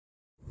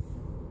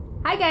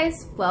Hi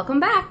guys, welcome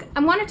back.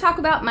 I want to talk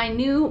about my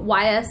new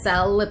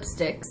YSL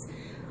lipsticks.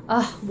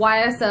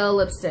 YSL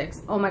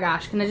lipsticks. Oh my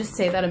gosh, can I just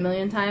say that a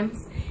million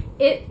times?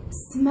 It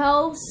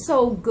smells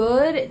so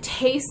good. It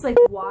tastes like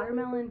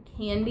watermelon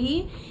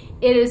candy.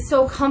 It is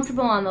so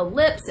comfortable on the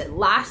lips. It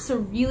lasts a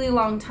really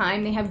long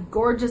time. They have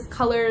gorgeous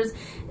colors.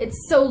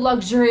 It's so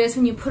luxurious.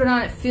 When you put it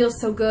on, it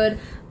feels so good.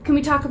 Can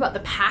we talk about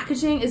the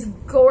packaging? It's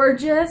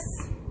gorgeous.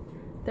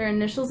 Their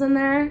initials in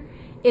there.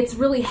 It's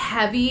really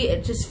heavy.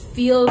 It just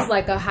feels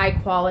like a high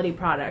quality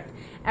product.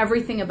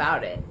 Everything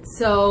about it.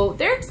 So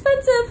they're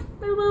expensive.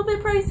 They're a little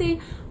bit pricey,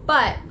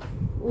 but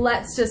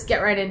let's just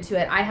get right into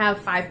it. I have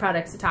 5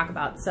 products to talk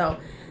about. So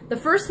the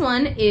first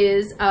one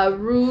is a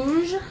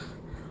Rouge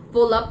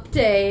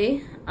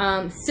Volupté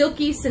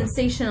Silky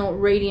Sensational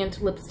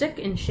Radiant Lipstick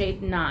in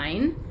shade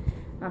 9.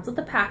 That's what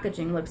the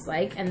packaging looks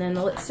like. And then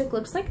the lipstick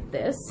looks like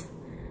this.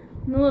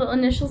 And the little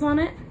initials on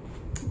it.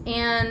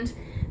 And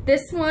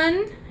this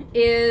one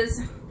is,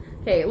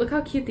 okay, look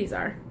how cute these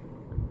are.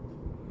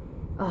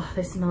 Oh,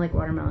 they smell like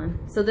watermelon.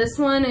 So this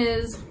one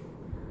is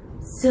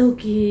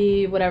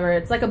silky, whatever.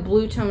 It's like a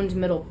blue toned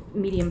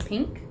medium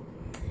pink.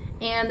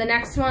 And the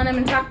next one I'm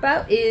going to talk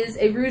about is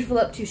a Rouge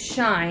Volupté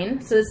Shine.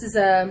 So this is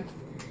a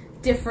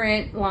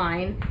different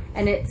line,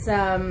 and it's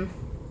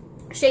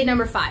shade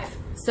number 5.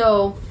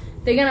 So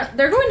they're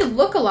going to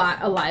look a lot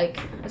alike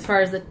as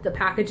far as the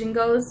packaging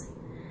goes,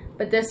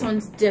 but this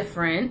one's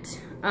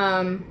different.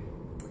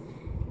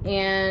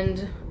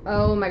 And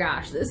oh my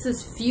gosh, this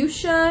is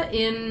fuchsia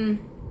in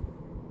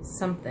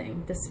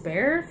something.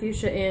 Despair?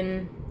 Fuchsia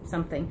in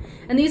something.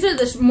 And these are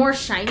the more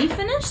shiny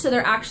finish, so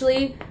they're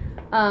actually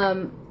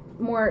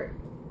more,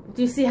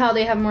 do you see how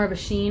they have more of a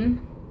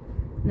sheen?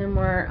 And they're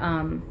more,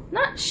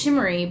 not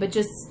shimmery, but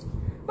just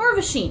more of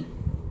a sheen.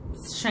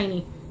 It's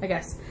shiny, I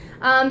guess.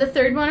 The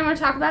third one I want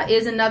to talk about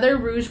is another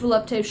Rouge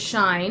Volupté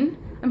Shine.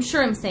 I'm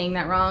sure I'm saying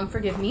that wrong,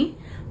 forgive me.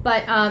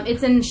 But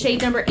it's in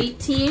shade number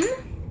 18.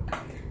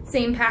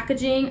 Same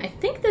packaging. I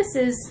think this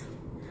is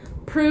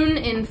Prune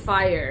in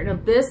Fire. Now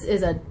this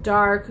is a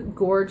dark,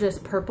 gorgeous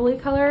purpley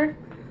color.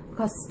 Look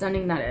how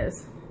stunning that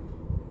is.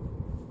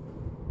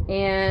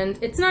 And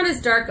it's not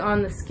as dark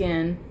on the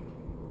skin.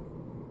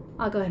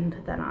 I'll go ahead and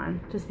put that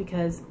on just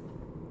because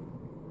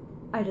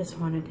I just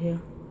wanted to.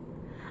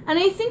 And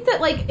I think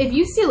that, like, if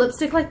you see a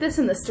lipstick like this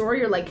in the store,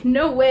 you're like,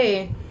 no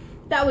way,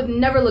 that would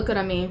never look good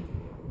on me.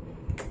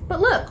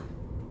 But look,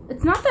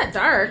 it's not that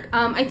dark.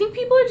 I think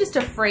people are just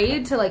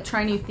afraid to like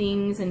try new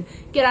things and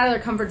get out of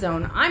their comfort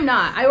zone. I'm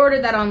not. I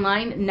ordered that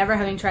online, never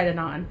having tried it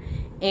on,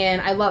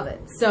 and I love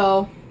it.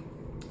 So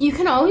you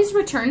can always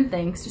return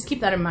things. Just keep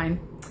that in mind.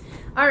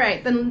 All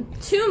right, then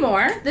 2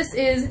 more. This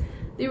is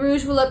the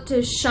Rouge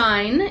Volupté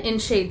Shine in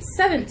shade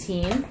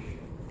 17.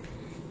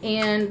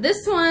 And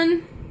this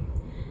one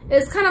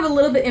is kind of a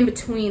little bit in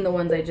between the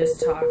ones I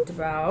just talked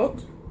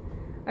about.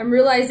 I'm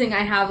realizing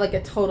I have like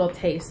a total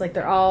taste. Like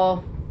they're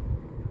all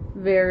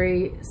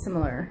very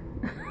similar.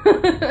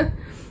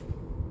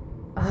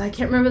 I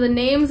can't remember the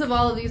names of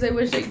all of these. I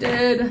wish I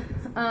did.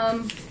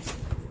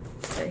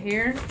 Right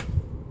here.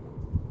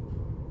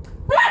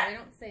 I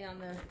don't say on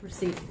the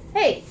receipt.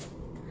 Hey,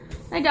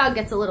 my dog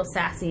gets a little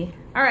sassy.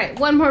 All right,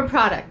 one more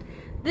product.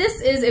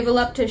 This is a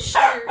Volupté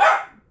Sheer.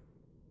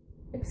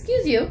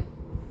 Excuse you.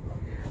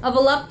 A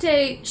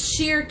Volupté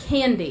Sheer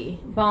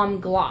Candy Balm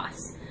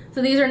Gloss.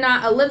 So these are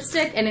not a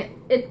lipstick, and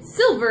it's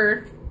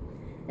silver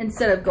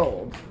instead of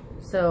gold.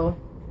 So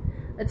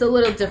it's a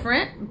little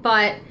different,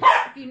 but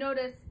if you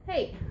notice,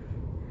 hey,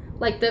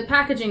 like the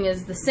packaging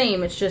is the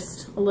same, it's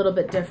just a little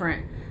bit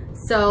different.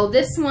 So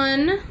this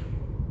one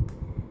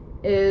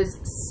is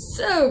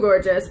so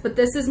gorgeous, but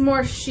this is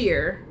more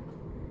sheer.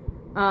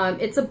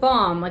 It's a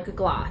balm, like a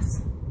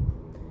gloss.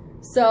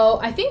 So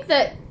I think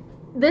that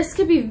this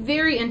could be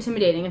very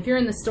intimidating. If you're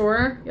in the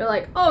store, you're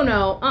like, oh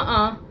no,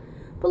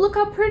 but look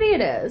how pretty it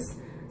is.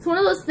 It's one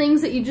of those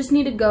things that you just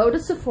need to go to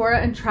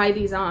Sephora and try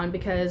these on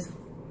because,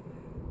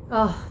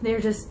 oh, they're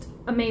just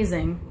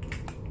amazing.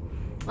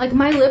 Like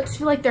my lips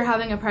feel like they're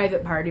having a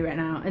private party right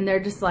now, and they're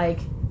just like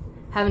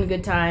having a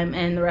good time,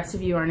 and the rest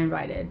of you aren't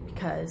invited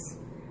because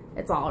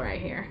it's all right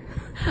here.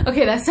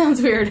 Okay, that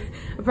sounds weird,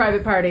 a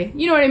private party.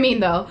 You know what I mean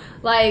though.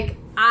 Like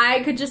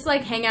I could just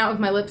like hang out with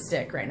my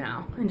lipstick right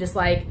now and just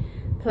like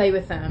play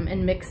with them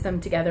and mix them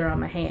together on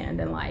my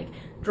hand and like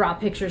draw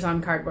pictures on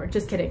cardboard.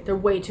 Just kidding, they're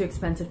way too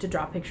expensive to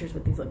draw pictures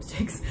with these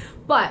lipsticks.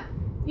 But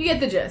you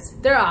get the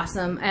gist. They're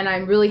awesome, and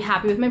I'm really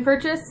happy with my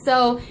purchase.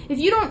 So if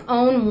you don't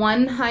own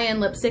one high-end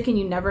lipstick and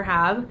you never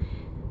have,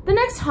 the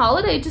next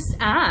holiday just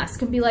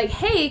ask and be like,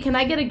 hey, can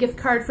I get a gift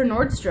card for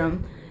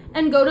Nordstrom?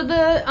 And go to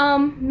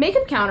the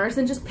makeup counters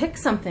and just pick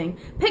something.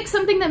 Pick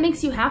something that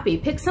makes you happy.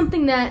 Pick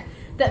something that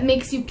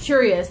makes you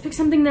curious. Pick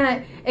something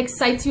that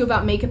excites you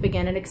about makeup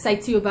again and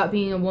excites you about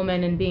being a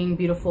woman and being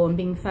beautiful and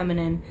being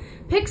feminine.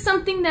 Pick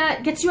something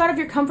that gets you out of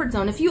your comfort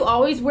zone. If you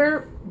always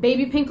wear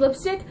baby pink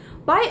lipstick,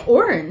 buy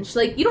orange.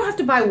 Like, you don't have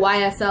to buy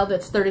YSL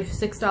that's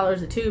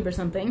 $36 a tube or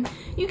something.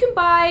 You can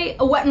buy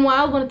a Wet n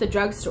Wild one at the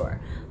drugstore.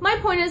 My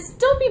point is,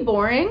 don't be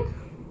boring.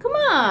 Come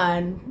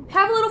on,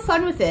 have a little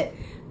fun with it.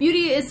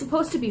 Beauty is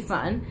supposed to be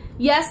fun.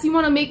 Yes, you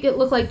want to make it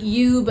look like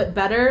you, but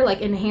better,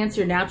 like enhance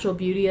your natural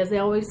beauty, as they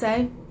always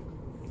say.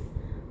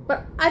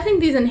 But I think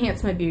these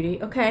enhance my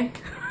beauty, okay?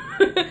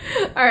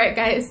 Alright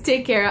guys,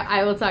 take care.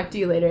 I will talk to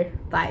you later.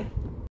 Bye.